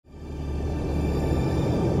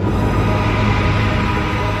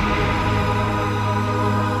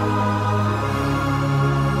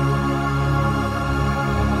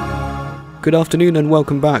Good afternoon and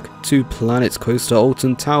welcome back to Planet Coaster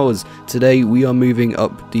Alton Towers. Today we are moving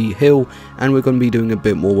up the hill and we're going to be doing a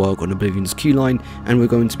bit more work on Oblivion's queue line, and we're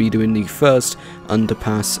going to be doing the first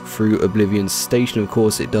underpass through Oblivion's station. Of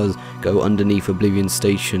course it does go underneath Oblivion's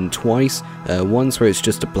station twice, once where it's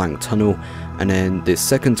just a blank tunnel, and then the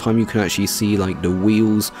second time you can actually see like the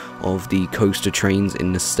wheels of the coaster trains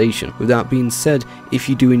in the station. With that being said, if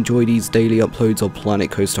you do enjoy these daily uploads of Planet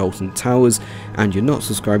Coaster Alton Towers and you're not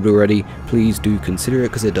subscribed already, please do consider it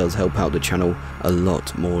because it does help out the channel a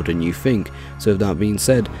lot more than you think. So with that being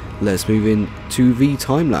said, let's move in to the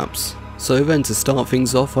time lapse. So then to start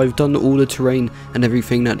things off, I've done all the terrain and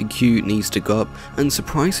everything that the queue needs to go up, and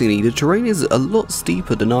surprisingly the terrain is a lot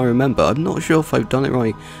steeper than I remember. I'm not sure if I've done it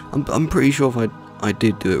right. I'm pretty sure if I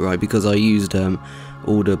did do it right, because I used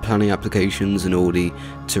all the planning applications and all the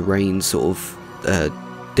terrain sort of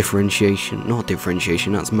differentiation, not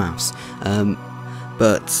differentiation, that's maths,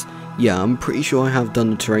 but yeah, I'm pretty sure I have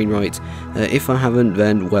done the terrain right. If I haven't,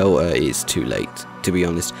 then well, it's too late, to be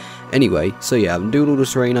honest. Anyway, so yeah, I'm doing all the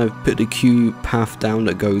terrain. I've put the queue path down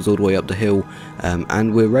that goes all the way up the hill,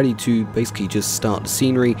 and we're ready to basically just start the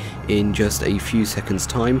scenery in just a few seconds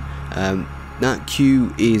time. That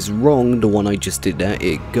queue is wrong, the one I just did there.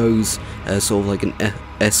 It goes sort of like an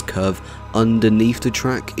S-curve underneath the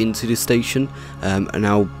track into the station, and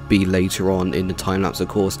I'll be later on in the time lapse of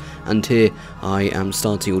course. And here I am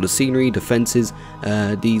starting all the scenery, the fences,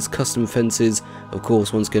 these custom fences of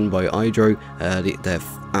course once again by Hydro. They're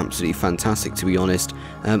absolutely fantastic, to be honest,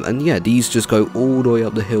 and yeah, these just go all the way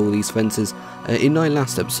up the hill, these fences. In my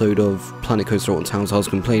last episode of Planet Coaster Alton Towers I was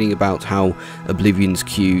complaining about how Oblivion's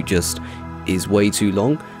queue just is way too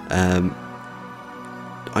long.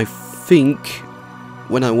 I think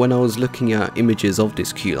when I was looking at images of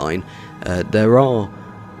this queue line, there are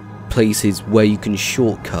places where you can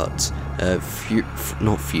shortcut through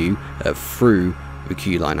the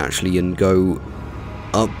queue line actually and go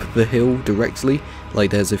up the hill directly.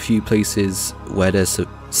 Like there's a few places where there's a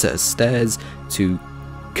set of stairs to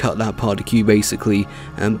cut that part of the queue basically,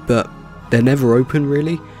 but they're never open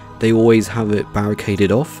really. They always have it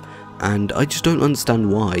barricaded off, and I just don't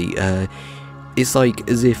understand why. It's like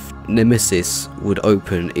as if Nemesis would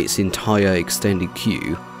open its entire extended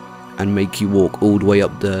queue and make you walk all the way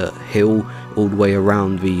up the hill, all the way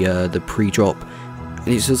around the pre-drop, and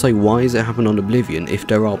it's just like, why does it happen on Oblivion if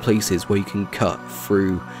there are places where you can cut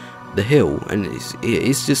through the hill? And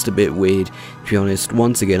it's just a bit weird, to be honest.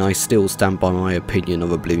 Once again, I still stand by my opinion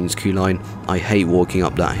of Oblivion's queue line. I hate walking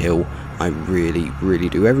up that hill. I really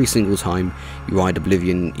do. Every single time you ride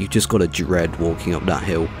Oblivion, you just gotta dread walking up that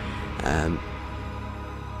hill. And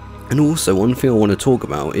also, one thing I want to talk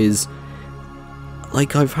about is,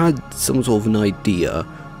 like, I've had some sort of an idea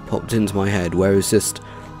popped into my head where it's just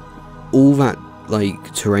all that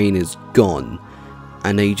like terrain is gone,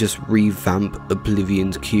 and they just revamp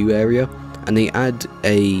Oblivion's queue area, and they add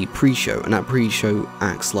a pre-show, and that pre-show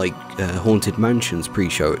acts like Haunted Mansion's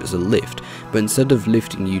pre-show as a lift, but instead of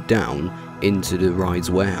lifting you down into the ride's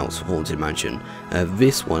warehouse for Haunted Mansion,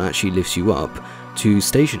 this one actually lifts you up to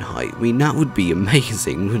station height. I mean, that would be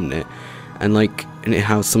amazing, wouldn't it? And like, and it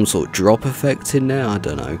has some sort of drop effect in there, I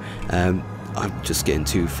don't know. I'm just getting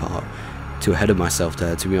too ahead of myself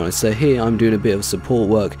there, to be honest. So here I'm doing a bit of support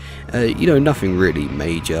work, you know, nothing really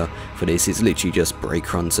major for this. It's literally just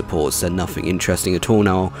brake run supports. They're nothing interesting at all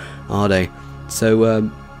now, are they?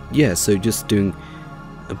 So yeah, so just doing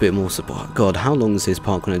a bit more support. God, how long is this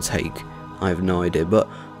part going to take? I have no idea. But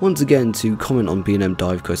once again, to comment on B&M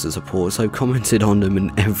dive coaster supports, I've commented on them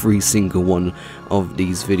in every single one of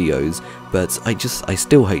these videos, but I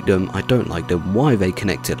still hate them. I don't like them. Why are they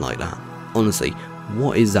connected like that? Honestly,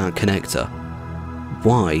 what is that connector?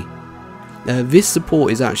 Why? This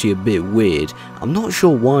support is actually a bit weird. I'm not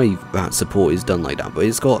sure why that support is done like that, but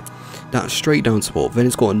it's got that straight down support, then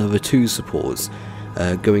it's got another two supports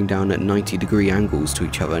going down at 90-degree angles to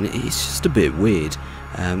each other, and it's just a bit weird.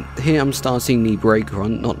 Here I'm starting the brake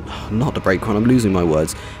run, not the brake run, I'm losing my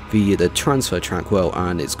words, the transfer track, well,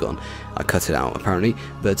 and it's gone. I cut it out apparently,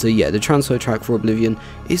 but yeah, the transfer track for Oblivion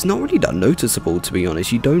is not really that noticeable, to be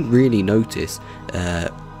honest. You don't really notice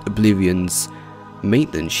Oblivion's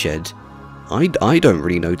maintenance shed. I don't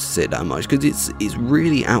really notice it that much because it's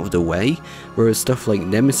really out of the way, whereas stuff like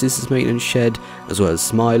Nemesis's maintenance shed, as well as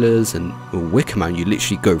Smiler's and Wickerman, you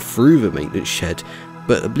literally go through the maintenance shed,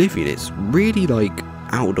 but Oblivion, it's really like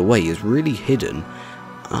out of the way, it's really hidden.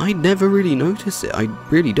 I never really notice it, I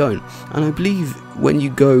really don't. And I believe when you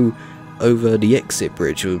go over the exit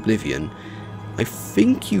bridge of Oblivion, I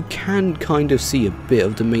think you can kind of see a bit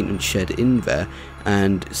of the maintenance shed in there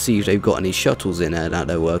and see if they've got any shuttles in there that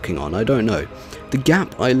they're working on. I don't know. The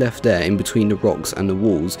gap I left there in between the rocks and the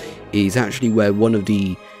walls is actually where one of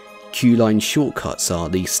the queue line shortcuts are,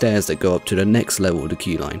 the stairs that go up to the next level of the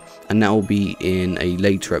queue line, and that will be in a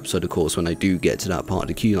later episode, of course, when I do get to that part of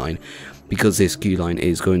the queue line, because this queue line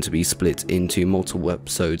is going to be split into multiple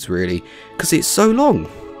episodes, really, because it's so long.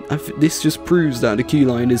 This just proves that the queue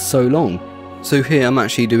line is so long. So here I'm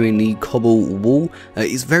actually doing the cobble wall.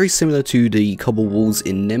 It's very similar to the cobble walls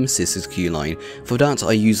in Nemesis's queue line. For that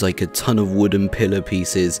I use like a ton of wooden pillar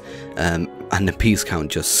pieces, and the piece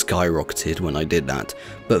count just skyrocketed when I did that.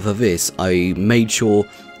 But for this I made sure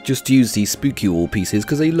just to use these spooky wall pieces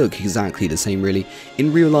because they look exactly the same really.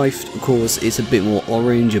 In real life, of course, it's a bit more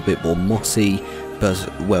orange, a bit more mossy, but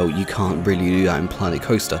well, you can't really do that in Planet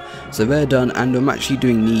Coaster. So they're done, and I'm actually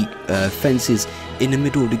doing the fences in the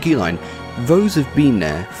middle of the queue line. Those have been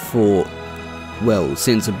there for, well,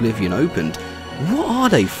 since Oblivion opened. What are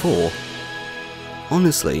they for?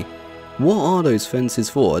 Honestly, what are those fences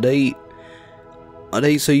for? Are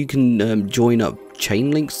they so you can join up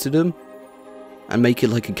chain links to them and make it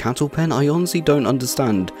like a cattle pen? I honestly don't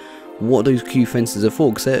understand what those queue fences are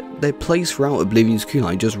for, because they're placed throughout Oblivion's queue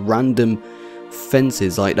line, just random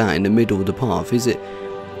fences like that in the middle of the path.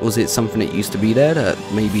 Was it something that used to be there that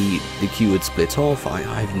maybe the queue would split off? I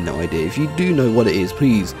have no idea. If you do know what it is,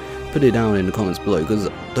 please put it down in the comments below, because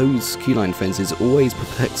those queue line fences always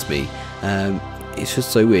perplex me. It's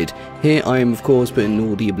just so weird. Here I am, of course, putting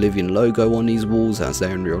all the Oblivion logo on these walls as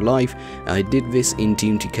they're in real life. I did this in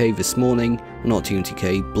TMTK this morning, not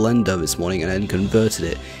TMTK, Blender this morning, and then converted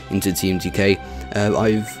it into TMTK.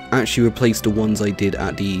 I've actually replaced the ones I did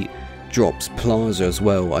at the Drops Plaza as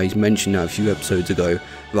well. I mentioned that a few episodes ago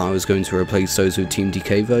that I was going to replace those with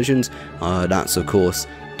TMTK versions. That's of course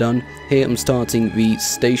done. Here I'm starting the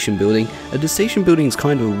station building. The station building is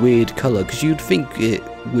kind of a weird colour, because you'd think it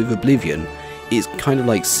with Oblivion it's kind of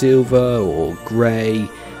like silver or grey,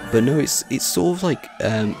 but no, it's sort of like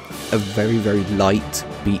a very light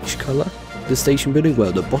beach colour. The station building,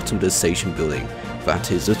 well, the bottom of the station building,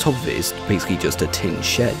 that is, the top of it is basically just a tin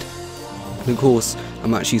shed. And of course,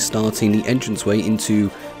 I'm actually starting the entranceway into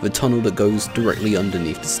the tunnel that goes directly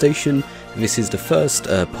underneath the station. This is the first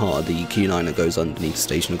part of the queue line that goes underneath the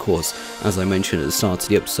station. Of course, as I mentioned at the start of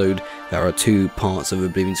the episode, there are two parts of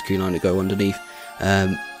Oblivion's queue line that go underneath.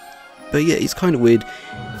 But yeah, it's kind of weird.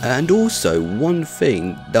 And also, one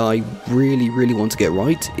thing that I really want to get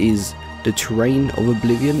right is the terrain of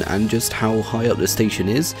Oblivion and just how high up the station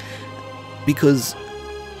is. Because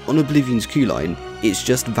on Oblivion's queue line, it's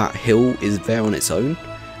just that hill is there on its own,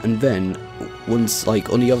 and then once, like,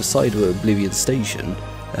 on the other side of Oblivion station,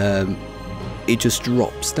 it just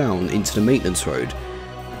drops down into the maintenance road,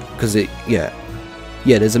 because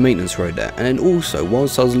there's a maintenance road there. And then also,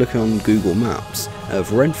 whilst I was looking on Google Maps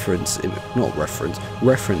of reference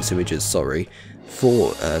images, sorry,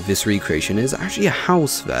 for this recreation, there's actually a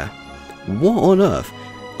house there. What on earth?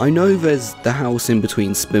 I know there's the house in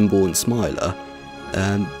between Spinball and Smiler,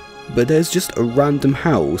 but there's just a random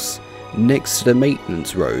house next to the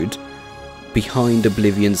maintenance road behind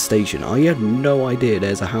Oblivion station. I had no idea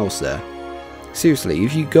there's a house there. Seriously,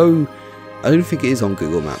 if you go, I don't think it is on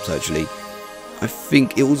Google Maps actually. I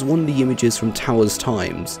think it was one of the images from Towers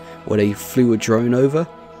Times where they flew a drone over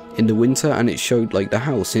in the winter and it showed like the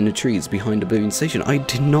house in the trees behind Oblivion station. I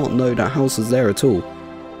did not know that house was there at all.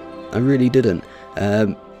 I really didn't.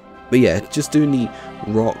 But yeah, just doing the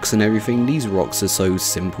rocks and everything. These rocks are so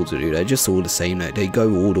simple to do. They're just all the same. They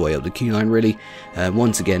go all the way up the queue line really.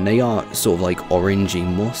 Once again, they are sort of like orangey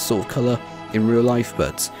moss sort of colour in real life,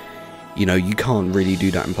 but you know, you can't really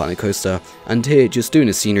do that in Planet Coaster. And here, just doing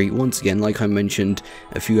the scenery, once again, like I mentioned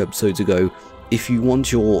a few episodes ago, if you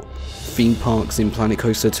want your theme parks in Planet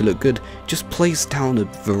Coaster to look good, just place down a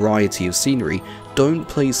variety of scenery. Don't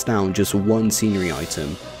place down just one scenery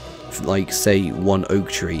item, like say one oak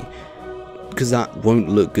tree, because that won't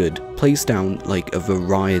look good. Place down like a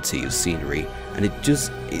variety of scenery, and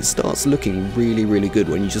it starts looking really good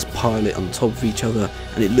when you just pile it on top of each other,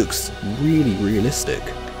 and it looks really realistic.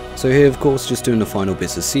 So here, of course, just doing the final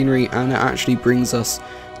bits of scenery, and it actually brings us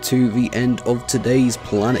to the end of today's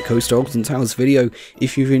Planet Coaster Alton Towers video.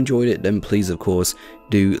 If you've enjoyed it, then please, of course,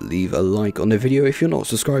 do leave a like on the video. If you're not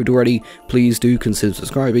subscribed already, please do consider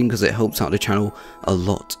subscribing, because it helps out the channel a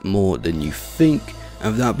lot more than you think.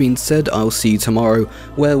 And with that being said, I'll see you tomorrow,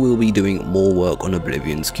 where we'll be doing more work on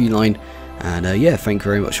Oblivion's queue line. And yeah, thank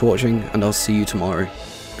you very much for watching, and I'll see you tomorrow.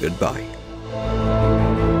 Goodbye.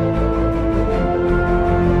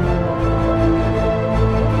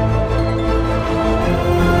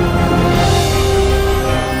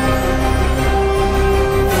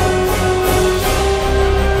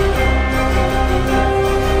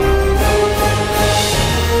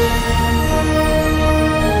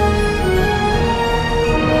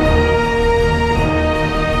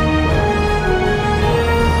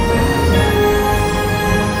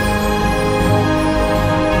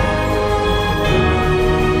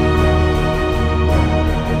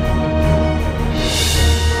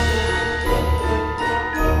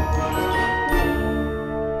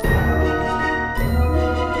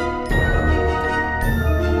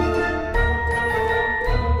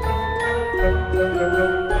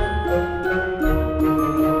 you.